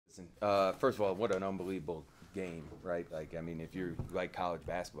Listen, first of all, what an unbelievable game, right? Like, I mean, if you like college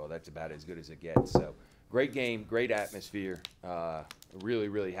basketball, that's about as good as it gets. So, great game, great atmosphere. Really,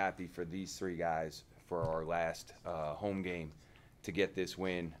 really happy for these three guys for our last home game to get this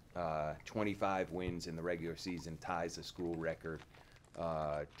win. 25 wins in the regular season ties the school record.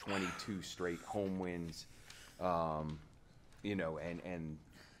 22 straight home wins. And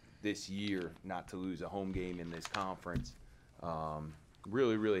this year not to lose a home game in this conference.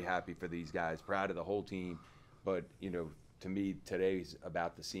 Really, really happy for these guys. Proud of the whole team. But, to me, today's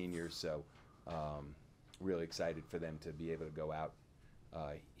about the seniors. So really excited for them to be able to go out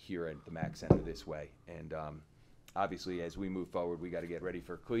here at the MAC Center this way. And obviously, as we move forward, we got to get ready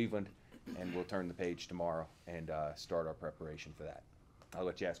for Cleveland. And we'll turn the page tomorrow and start our preparation for that. I'll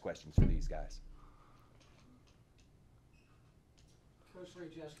let you ask questions for these guys.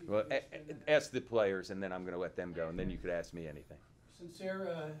 Well, ask the players, and then I'm going to let them go, and then you could ask me anything.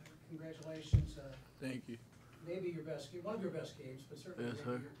 Sincere congratulations. Thank you. Maybe one of your best games, but certainly Yes,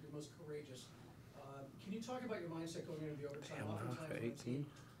 your most courageous. Can you talk about your mindset going into the overtime? Oftentimes, when a team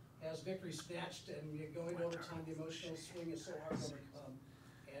has victory snatched and you're going to overtime, the emotional swing is so hard to overcome.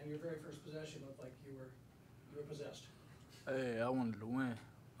 And your very first possession looked like you were possessed. Hey, I wanted to win.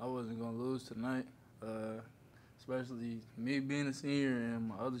 I wasn't gonna lose tonight. Especially me being a senior and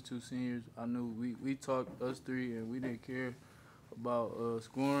my other two seniors. I knew we talked, us three, and we didn't care about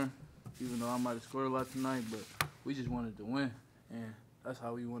scoring, even though I might have scored a lot tonight, but we just wanted to win. And that's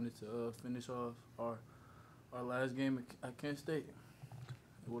how we wanted to finish off our last game at Kent State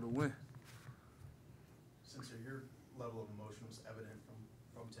with a win. Since your level of emotion was evident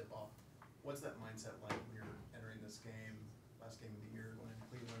from tip-off, what's that mindset like when you're entering this game, last game of the year, going into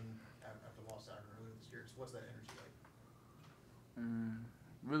Cleveland after loss to Akron earlier this year? So what's that energy like?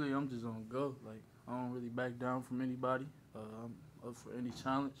 Really, I'm just on go. Like, I don't really back down from anybody. I'm up for any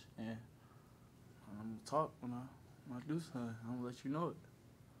challenge, and I'm gonna talk when I do something. I'm gonna let you know it.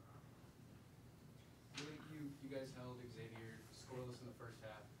 You guys held Xavier scoreless in the first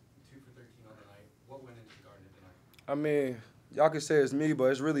half, 2 for 13 on the night. What went into the Garden tonight? I mean, y'all can say it's me, but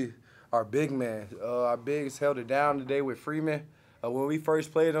it's really our big man. Our bigs held it down today with Freeman. When we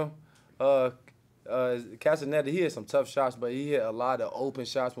first played him, Castaneda, he had some tough shots, but he hit a lot of open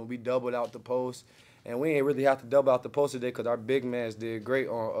shots when we doubled out the post. And we ain't really have to double out the post today because our big mans did great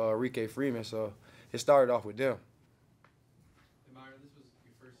on Rique Freeman. So it started off with them. Miryne, this was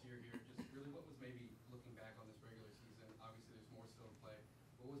your first year here. Just really, what was maybe looking back on this regular season? Obviously, there's more still to play.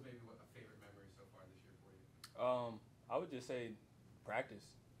 What was maybe a favorite memory so far this year for you? I would just say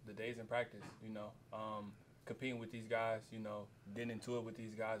practice, the days in practice, competing with these guys, getting into it with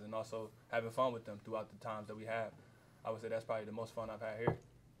these guys, and also having fun with them throughout the times that we have. I would say that's probably the most fun I've had here.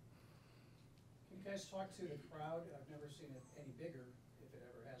 Can you guys talk to the crowd? I've never seen it any bigger, if it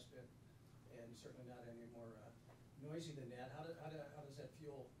ever has been, and certainly not any more noisy than that. How does that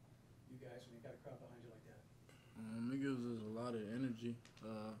fuel you guys when you've got a crowd behind you like that? It gives us a lot of energy.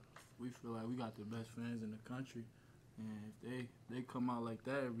 We feel like we got the best fans in the country, and if they come out like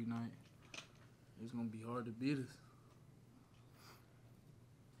that every night, it's gonna be hard to beat us.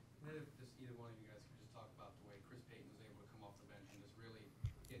 And if just either one of you guys could just talk about the way Chris Payton was able to come off the bench and just really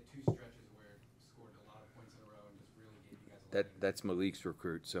get 2 stretches where scored a lot of points in a row and just really gave you guys a lot of That's Malique's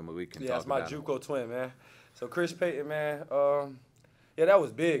recruit, so Malique can Yeah, talk it's my about it. JUCO twin, man. So Chris Payton, man, yeah, that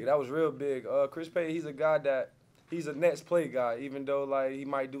was big. That was real big. Chris Payton, he's a guy that he's a next play guy. Even though like he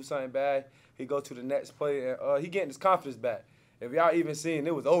might do something bad, he go to the next play and he getting his confidence back. If y'all even seen,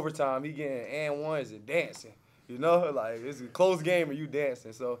 it was overtime. He getting and ones and dancing. Like it's a close game and you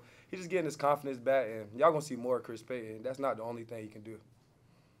dancing. So he just getting his confidence back, and y'all gonna see more of Chris Payton. That's not the only thing he can do.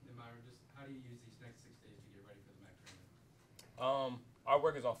 And Miryne, just how do you use these next 6 days to get ready for the MAC tournament? Our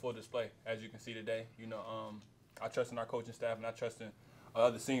work is on full display, as you can see today. I trust in our coaching staff, and I trust in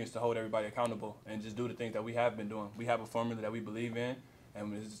other seniors to hold everybody accountable and just do the things that we have been doing. We have a formula that we believe in,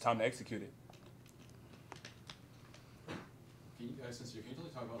 and it's just time to execute it. Can you guys, can you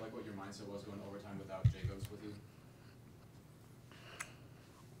talk about like what your mindset was going to overtime without Jacobs with you?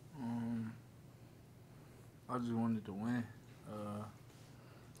 I just wanted to win.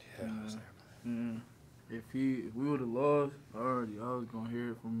 If we would have lost, I was gonna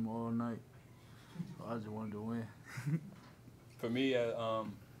hear it from him all night. So I just wanted to win. For me,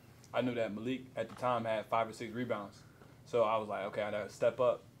 I knew that Malique at the time had 5 or 6 rebounds. So I was like, okay, I got to step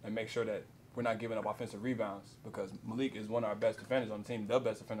up and make sure that we're not giving up offensive rebounds because Malique is one of our best defenders on the team, the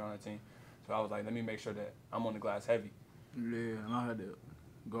best defender on the team. So I was like, let me make sure that I'm on the glass heavy. Yeah, and I had to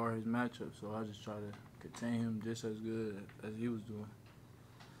guard his matchup, so I just tried to contain him just as good as he was doing.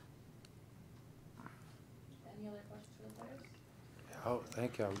 Any other questions for the players? Oh,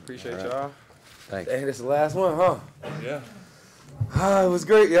 thank y'all. Appreciate All right. y'all. Thanks. Dang, this is the last one, huh? Yeah. It was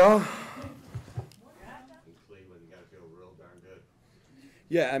great, y'all. In Cleveland, you gotta feel real darn good.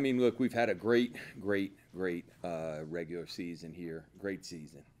 Yeah, I mean, look, we've had a great regular season here, great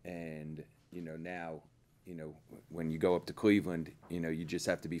season, and now, when you go up to Cleveland, you just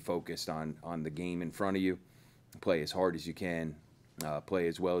have to be focused on the game in front of you, play as hard as you can, play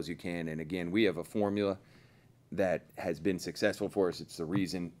as well as you can, and again, we have a formula that has been successful for us. It's the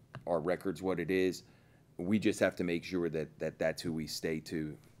reason our record's what it is. We just have to make sure that that's who we stay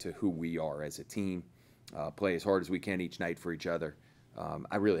to who we are as a team. Play as hard as we can each night for each other.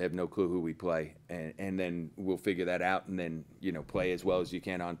 I really have no clue who we play, and then we'll figure that out, and then play as well as you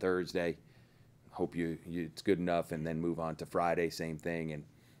can on Thursday. Hope it's good enough, and then move on to Friday, same thing,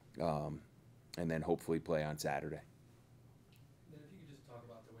 and then hopefully play on Saturday. Then if you could just talk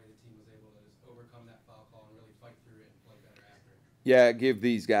about the way the team was able to just overcome that foul call and really fight through it and play better after. Yeah, give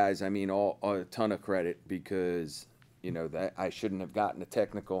these guys, a ton of credit because, that I shouldn't have gotten a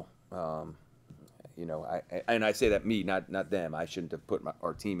technical. I say that me, not them. I shouldn't have put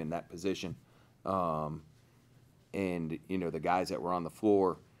our team in that position. And the guys that were on the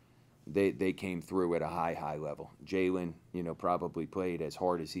floor, they came through at a high level. Jalen, probably played as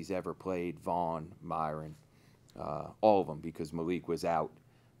hard as he's ever played. Vaughn, Miryne, all of them because Malique was out.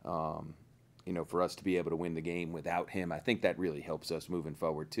 For us to be able to win the game without him, I think that really helps us moving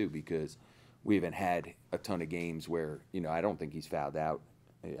forward too because we haven't had a ton of games where, I don't think he's fouled out.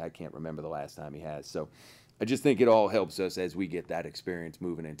 I can't remember the last time he has. So I just think it all helps us as we get that experience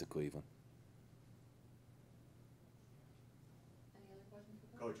moving into Cleveland. Any other questions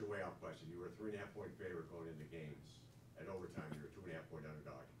for Coach, a way off question. You were a 3.5-point favorite going into games. At overtime, you were a 2.5-point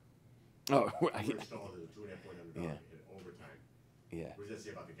underdog. Oh, You were installed as a 2.5-point underdog in overtime. yeah. What does that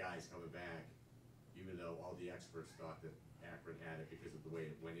say about the guys coming back, even though all the experts thought that Akron had it because of the way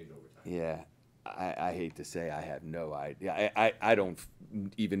it went into overtime? Yeah, I hate to say I have no idea. I don't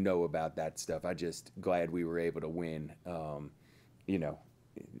even know about that stuff. I just glad we were able to win.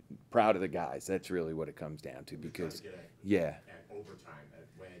 Proud of the guys. That's really what it comes down to because, yeah. At overtime,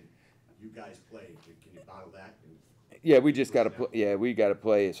 when you guys played, can you bottle that? Yeah, we just got to play. Yeah, we got to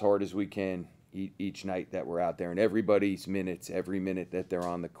play as hard as we can each night that we're out there, and everybody's minutes, every minute that they're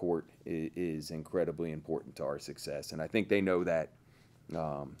on the court is incredibly important to our success, and I think they know that.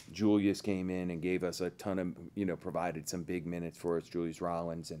 Julius came in and gave us a ton of, provided some big minutes for us, Julius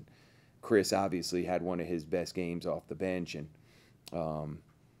Rollins, and Chris obviously had one of his best games off the bench, and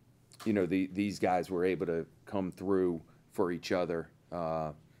these guys were able to come through for each other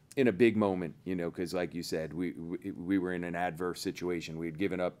in a big moment, because like you said, we were in an adverse situation. We had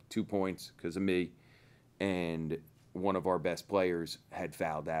given up 2 points because of me, and one of our best players had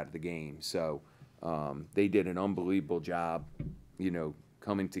fouled out of the game. So they did an unbelievable job,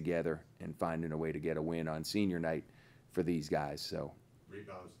 coming together and finding a way to get a win on senior night for these guys. So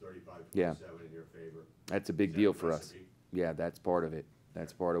Rebounds 35-27 Yeah. in your favor. that's a big deal for us. Yeah, that's part of it.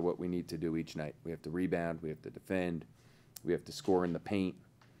 That's part of what we need to do each night. We have to rebound, we have to defend, we have to score in the paint,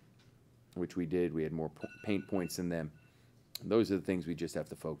 which we did. We had more paint points than them. And those are the things we just have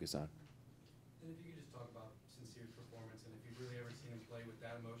to focus on. And if you could just talk about Sincere's performance and if you've really ever seen him play with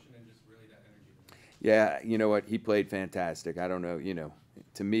that emotion and just really that energy. Yeah, you know what? He played fantastic. I don't know,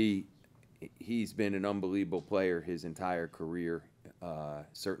 to me, he's been an unbelievable player his entire career.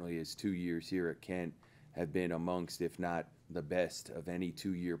 Certainly his 2 years here at Kent have been amongst, if not the best of any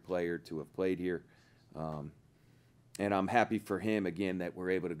 2-year player to have played here. And I'm happy for him, again, that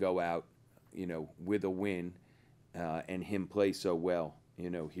we're able to go out, with a win and him play so well,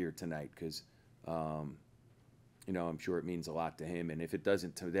 here tonight because, I'm sure it means a lot to him. And if it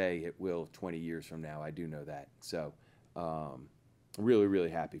doesn't today, it will 20 years from now. I do know that. So really, really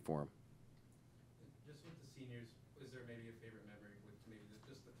happy for him. Just with the seniors, is there maybe a favorite memory with maybe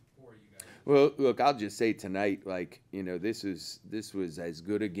just the four of you guys? Well, look, I'll just say tonight, this was as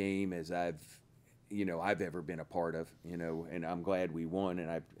good a game as I've ever been a part of, and I'm glad we won,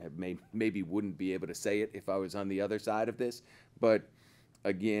 and I maybe wouldn't be able to say it if I was on the other side of this. But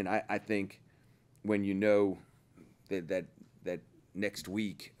again, I think when that next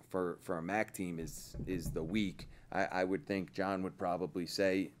week for a MAC team is the week, I would think John would probably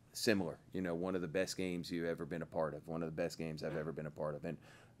say similar, one of the best games you've ever been a part of, one of the best games I've ever been a part of. And,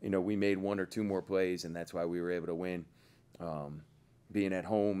 we made 1 or 2 more plays, and that's why we were able to win. Being at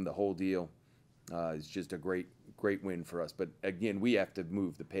home, the whole deal. It's just a great win for us. But again, we have to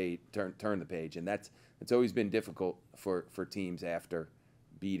move the page, turn the page, and it's always been difficult for teams after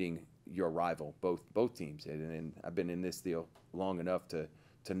beating your rival, both teams. And I've been in this deal long enough to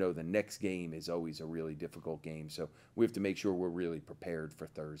to know the next game is always a really difficult game. So we have to make sure we're really prepared for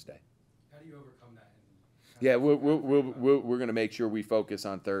Thursday. How do you overcome that? Yeah, we're going to make sure we focus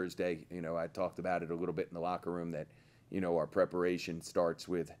on Thursday. You know, I talked about it a little bit in the locker room that, you know, our preparation starts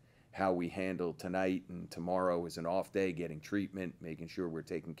with how we handle tonight, and tomorrow is an off day, getting treatment, making sure we're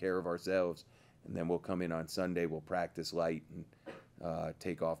taking care of ourselves. And then we'll come in on Sunday, we'll practice light and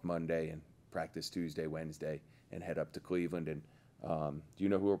take off Monday and practice Tuesday, Wednesday, and head up to Cleveland. And do you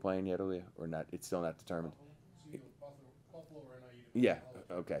know who we're playing yet, Aaliyah, or not? It's still not determined? Buffalo right now. Yeah,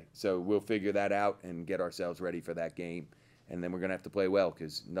 okay. So we'll figure that out and get ourselves ready for that game. And then we're going to have to play well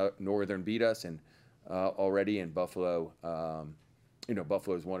because Northern beat us and already, and Buffalo, you know,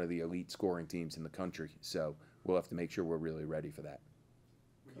 Buffalo is one of the elite scoring teams in the country. So we'll have to make sure we're really ready for that.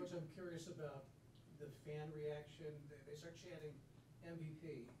 Coach, I'm curious about the fan reaction. They start chanting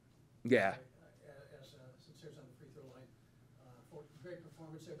MVP. Yeah. Since there's on the free throw line, for great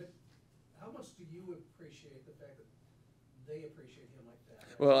performance there. But how much do you appreciate the fact that they appreciate him like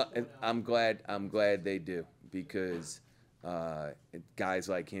that? Well, I'm glad they do, because guys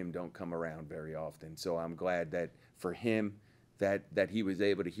like him don't come around very often. So I'm glad that for him that he was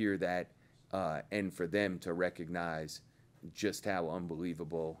able to hear that, and for them to recognize just how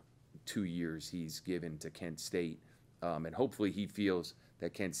unbelievable 2 years he's given to Kent State, and hopefully he feels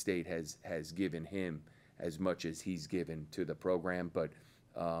that Kent State has given him as much as he's given to the program. But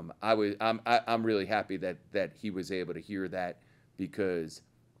I'm really happy that he was able to hear that, because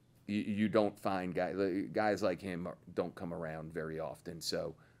you don't find guys like him don't come around very often.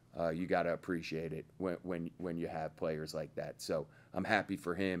 So you got to appreciate it when you have players like that. So I'm happy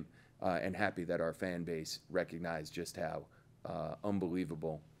for him, and happy that our fan base recognized just how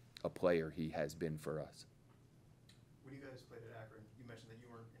unbelievable a player he has been for us. When you guys played at Akron, you mentioned that you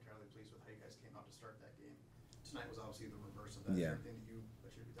weren't entirely pleased with how you guys came out to start that game. Tonight was obviously the reverse of that. Yeah. Is there anything that you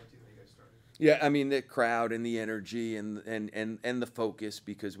attribute that to, how you guys started? Yeah, I mean, the crowd and the energy and the focus,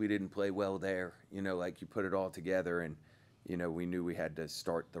 because we didn't play well there. You know, like, you put it all together, and, you know, we knew we had to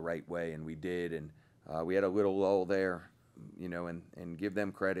start the right way, and we did. And we had a little lull there, you know, and give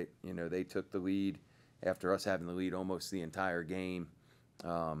them credit. You know, they took the lead after us having the lead almost the entire game.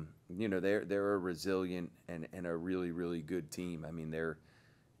 You know, they're a resilient and a really, really good team. I mean, they're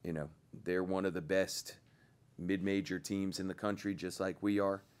one of the best mid-major teams in the country, just like we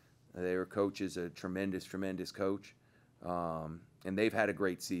are. Their coach is a tremendous, tremendous coach. And they've had a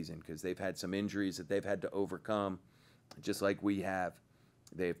great season because they've had some injuries that they've had to overcome, just like we have.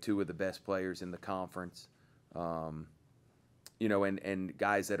 They have two of the best players in the conference. You know, and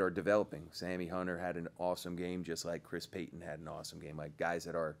guys that are developing. Sammy Hunter had an awesome game, just like Chris Payton had an awesome game. Like, guys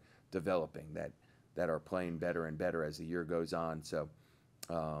that are developing, that are playing better and better as the year goes on. So,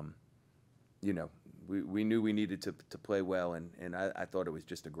 you know, we knew we needed to play well, and I thought it was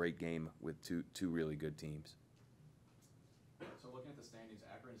just a great game with two really good teams. So looking at the standings,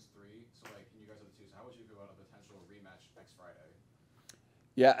 Akron's 3, so like, and you guys are the 2. So how would you feel about a potential rematch next Friday?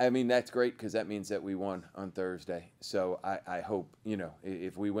 Yeah, I mean, that's great because that means that we won on Thursday. So I hope, you know,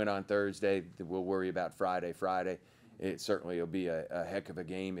 if we win on Thursday, we'll worry about Friday. It certainly will be a heck of a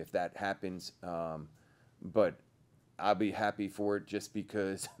game if that happens. But I'll be happy for it just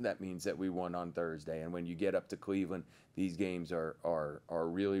because that means that we won on Thursday. And when you get up to Cleveland, these games are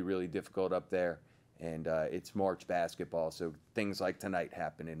really, really difficult up there. And it's March basketball, so things like tonight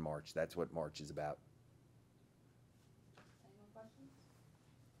happen in March. That's what March is about. Any more questions?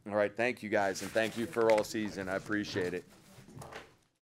 All right, thank you guys, and thank you for all season. I appreciate it.